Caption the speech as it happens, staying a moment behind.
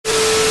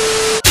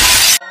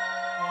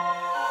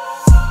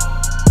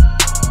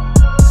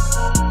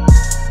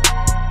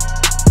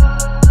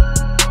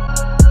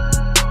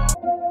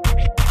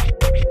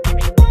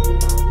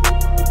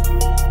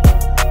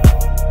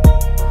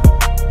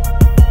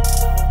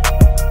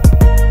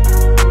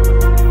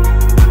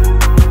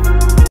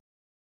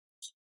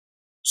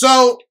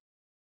So,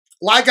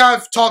 like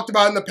I've talked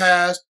about in the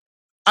past,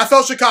 I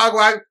felt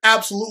Chicago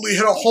absolutely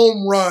hit a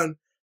home run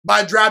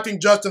by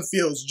drafting Justin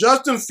Fields.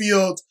 Justin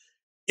Fields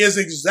is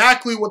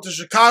exactly what the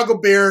Chicago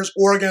Bears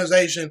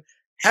organization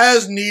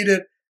has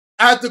needed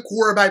at the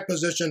quarterback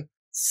position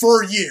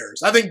for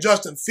years. I think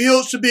Justin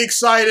Fields should be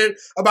excited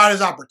about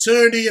his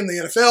opportunity in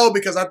the NFL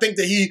because I think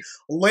that he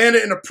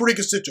landed in a pretty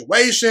good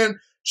situation.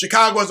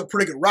 Chicago has a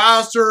pretty good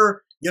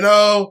roster. You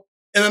know,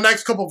 in the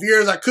next couple of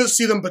years, I could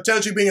see them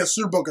potentially being a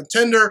Super Bowl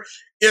contender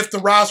if the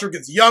roster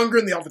gets younger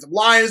and the offensive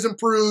line is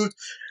improved.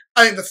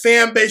 I think the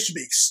fan base should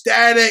be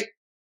ecstatic.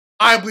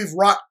 I believe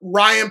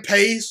Ryan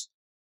Pace,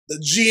 the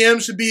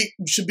GM, should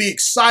be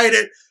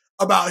excited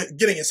about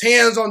getting his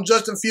hands on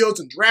Justin Fields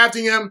and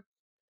drafting him.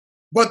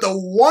 But the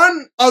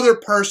one other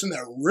person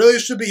that really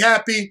should be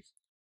happy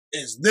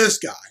is this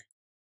guy,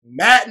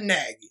 Matt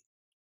Nagy,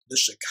 the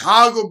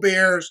Chicago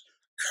Bears'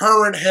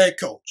 current head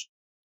coach.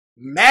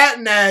 Matt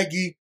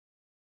Nagy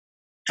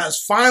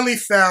has finally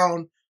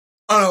found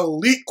an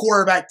elite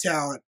quarterback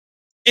talent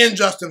in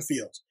Justin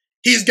Fields.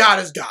 He's got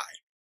his guy.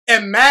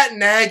 And Matt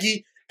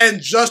Nagy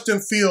and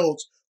Justin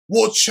Fields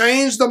will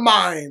change the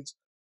minds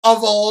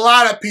of a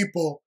lot of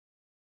people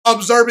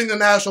observing the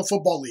National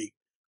Football League.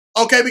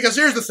 Okay, because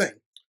here's the thing.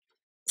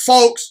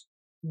 Folks,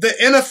 the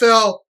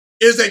NFL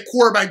is a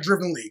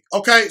quarterback-driven league,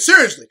 okay?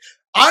 Seriously,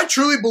 I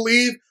truly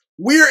believe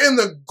we're in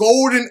the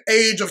golden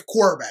age of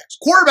quarterbacks.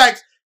 Quarterbacks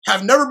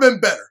have never been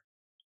better.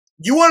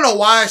 You want to know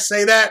why I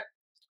say that?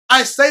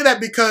 I say that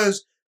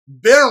because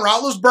Ben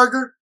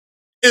Roethlisberger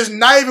is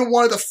not even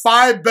one of the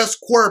 5 best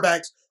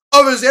quarterbacks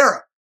of his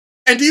era.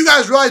 And do you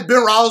guys realize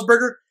Ben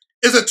Roethlisberger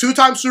is a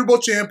 2-time Super Bowl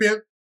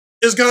champion,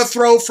 is going to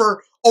throw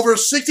for over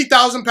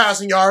 60,000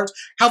 passing yards,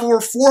 have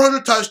over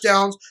 400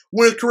 touchdowns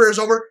when his career is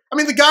over? I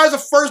mean, the guy's a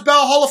first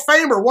ballot Hall of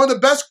Famer, one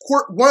of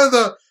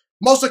the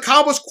most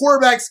accomplished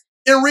quarterbacks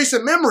in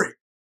recent memory.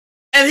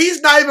 And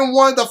he's not even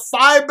one of the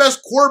 5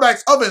 best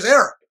quarterbacks of his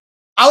era.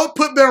 I would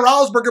put Ben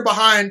Roethlisberger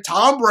behind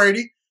Tom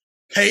Brady,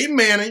 Peyton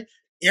Manning,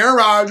 Aaron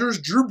Rodgers,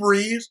 Drew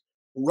Brees,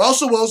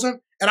 Russell Wilson,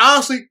 and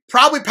honestly,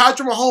 probably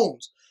Patrick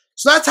Mahomes.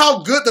 So that's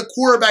how good the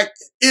quarterback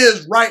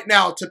is right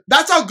now.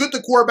 That's how good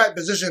the quarterback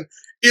position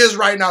is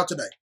right now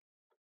today.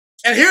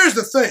 And here's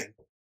the thing.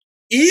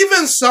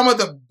 Even some of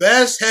the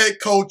best head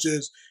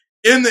coaches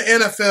in the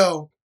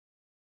NFL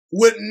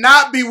would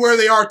not be where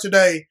they are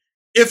today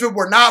if it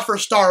were not for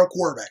star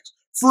quarterbacks.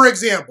 For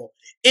example,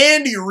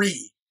 Andy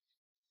Reid.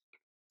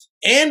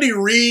 Andy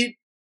Reid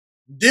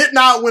did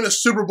not win a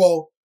Super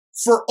Bowl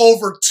for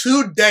over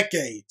 2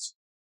 decades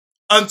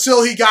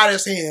until he got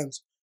his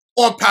hands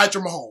on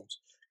Patrick Mahomes.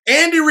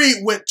 Andy Reid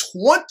went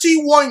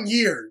 21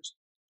 years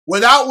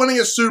without winning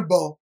a Super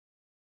Bowl,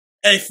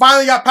 and he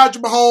finally got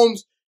Patrick Mahomes.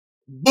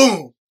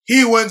 Boom,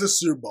 he wins a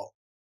Super Bowl.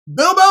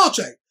 Bill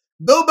Belichick.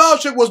 Bill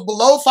Belichick was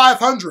below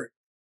 500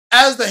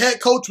 as the head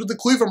coach with the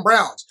Cleveland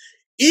Browns,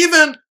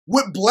 even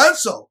with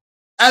Bledsoe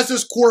as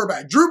his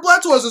quarterback. Drew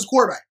Bledsoe as his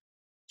quarterback.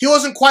 He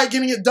wasn't quite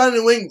getting it done in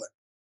New England.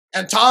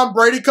 And Tom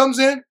Brady comes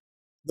in.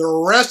 The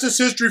rest is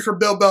history for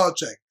Bill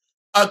Belichick.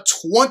 A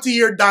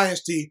 20-year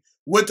dynasty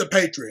with the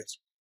Patriots.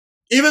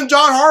 Even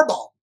John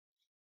Harbaugh.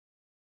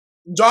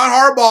 John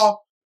Harbaugh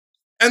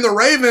and the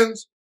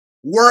Ravens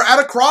were at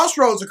a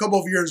crossroads a couple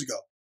of years ago.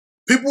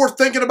 People were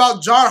thinking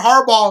about John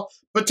Harbaugh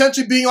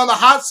potentially being on the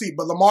hot seat,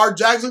 but Lamar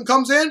Jackson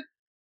comes in.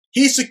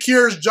 He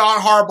secures John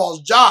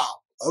Harbaugh's job,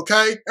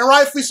 okay? And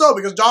rightfully so,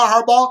 because John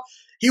Harbaugh,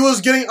 he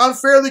was getting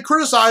unfairly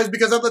criticized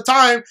because at the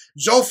time,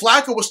 Joe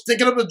Flacco was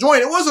stinking up the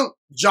joint. It wasn't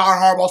John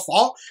Harbaugh's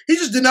fault. He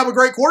just didn't have a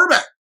great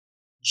quarterback.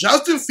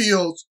 Justin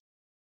Fields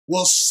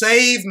will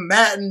save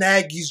Matt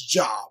Nagy's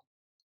job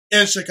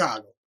in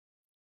Chicago.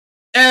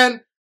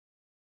 And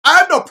I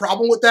have no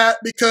problem with that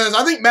because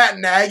I think Matt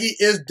Nagy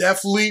is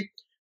definitely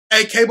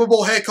a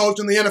capable head coach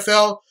in the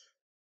NFL.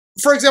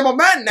 For example,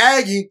 Matt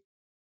Nagy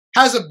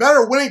has a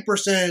better winning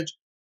percentage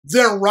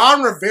than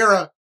Ron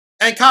Rivera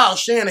and Kyle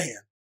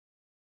Shanahan.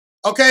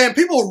 Okay, and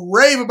people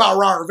rave about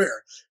Ron Rivera.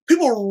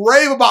 People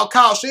rave about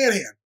Kyle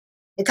Shanahan.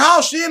 But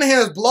Kyle Shanahan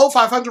is below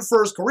 500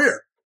 for his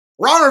career.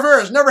 Ron Rivera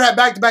has never had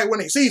back-to-back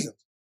winning seasons.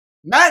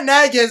 Matt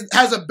Nagy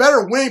has a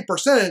better winning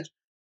percentage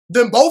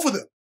than both of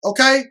them,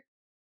 okay?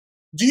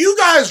 Do you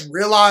guys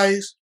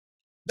realize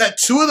that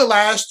 2 of the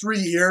last 3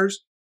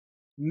 years,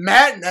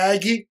 Matt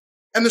Nagy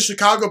and the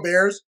Chicago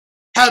Bears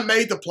have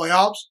made the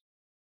playoffs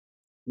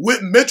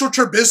with Mitchell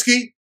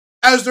Trubisky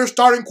as their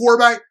starting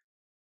quarterback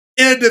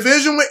in a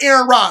division with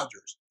Aaron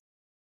Rodgers?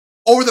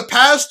 Over the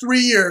past 3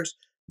 years,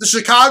 the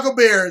Chicago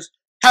Bears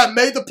have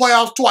made the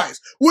playoffs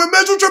twice with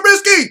Mitchell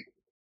Trubisky.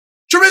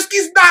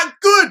 Trubisky's not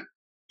good.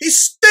 He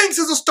stinks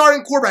as a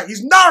starting quarterback.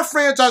 He's not a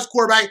franchise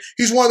quarterback.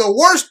 He's one of the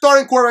worst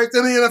starting quarterbacks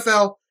in the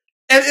NFL.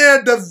 And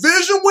in a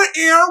division with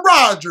Aaron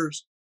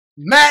Rodgers,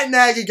 Matt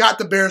Nagy got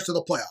the Bears to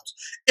the playoffs.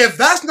 If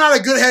that's not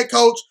a good head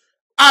coach,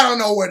 I don't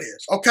know what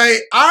is, okay?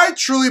 I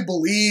truly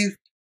believe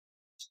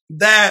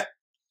that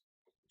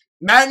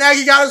Matt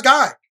Nagy got his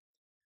guy.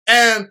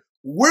 And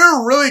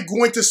we're really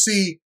going to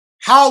see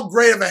how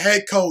great of a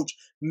head coach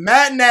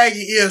Matt Nagy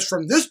is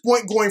from this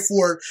point going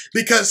forward,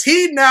 because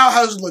he now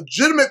has a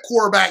legitimate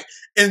quarterback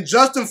in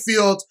Justin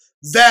Fields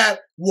that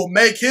will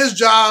make his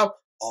job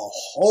a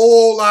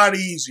whole lot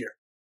easier.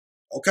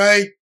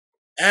 Okay?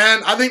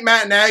 And I think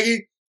Matt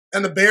Nagy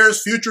and the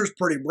Bears' future is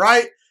pretty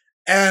bright.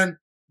 And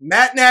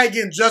Matt Nagy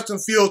and Justin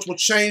Fields will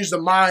change the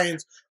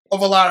minds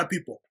of a lot of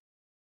people.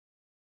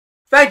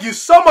 Thank you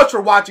so much for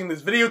watching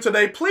this video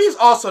today. Please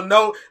also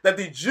note that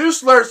the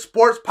Juiciest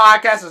Sports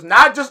Podcast is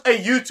not just a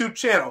YouTube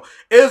channel.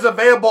 It is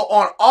available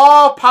on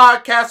all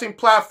podcasting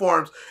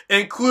platforms,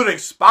 including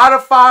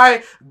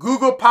Spotify,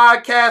 Google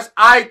Podcasts,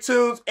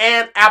 iTunes,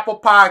 and Apple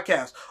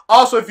Podcasts.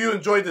 Also, if you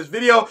enjoyed this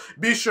video,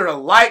 be sure to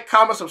like,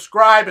 comment,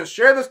 subscribe, and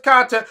share this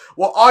content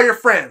with all your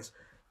friends.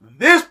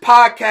 This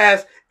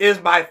podcast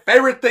is my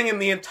favorite thing in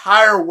the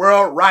entire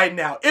world right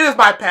now. It is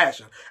my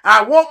passion. And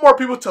I want more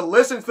people to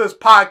listen to this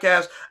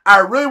podcast. I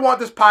really want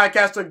this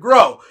podcast to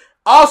grow.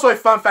 Also, a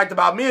fun fact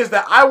about me is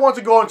that I want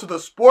to go into the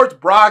sports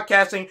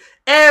broadcasting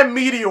and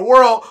media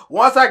world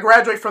once I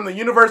graduate from the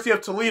University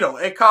of Toledo,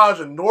 a college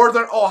in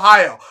Northern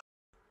Ohio.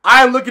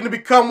 I am looking to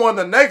become one of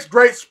the next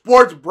great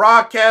sports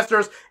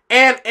broadcasters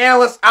and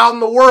analysts out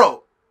in the world.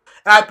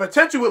 And I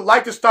potentially would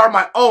like to start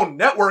my own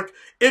network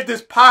if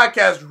this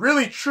podcast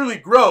really truly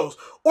grows.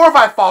 Or if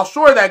I fall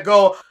short of that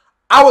goal,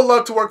 I would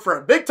love to work for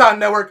a big-time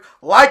network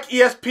like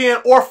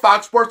ESPN or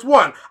Fox Sports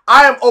 1.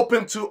 I am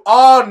open to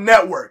all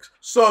networks.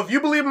 So if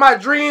you believe in my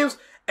dreams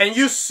and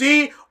you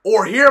see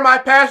or hear my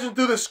passion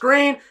through the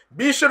screen,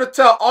 be sure to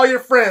tell all your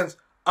friends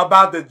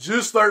about the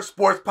Juiciest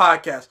Sports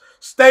Podcast.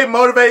 Stay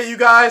motivated, you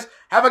guys.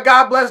 Have a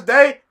God-blessed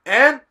day,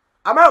 and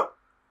I'm out.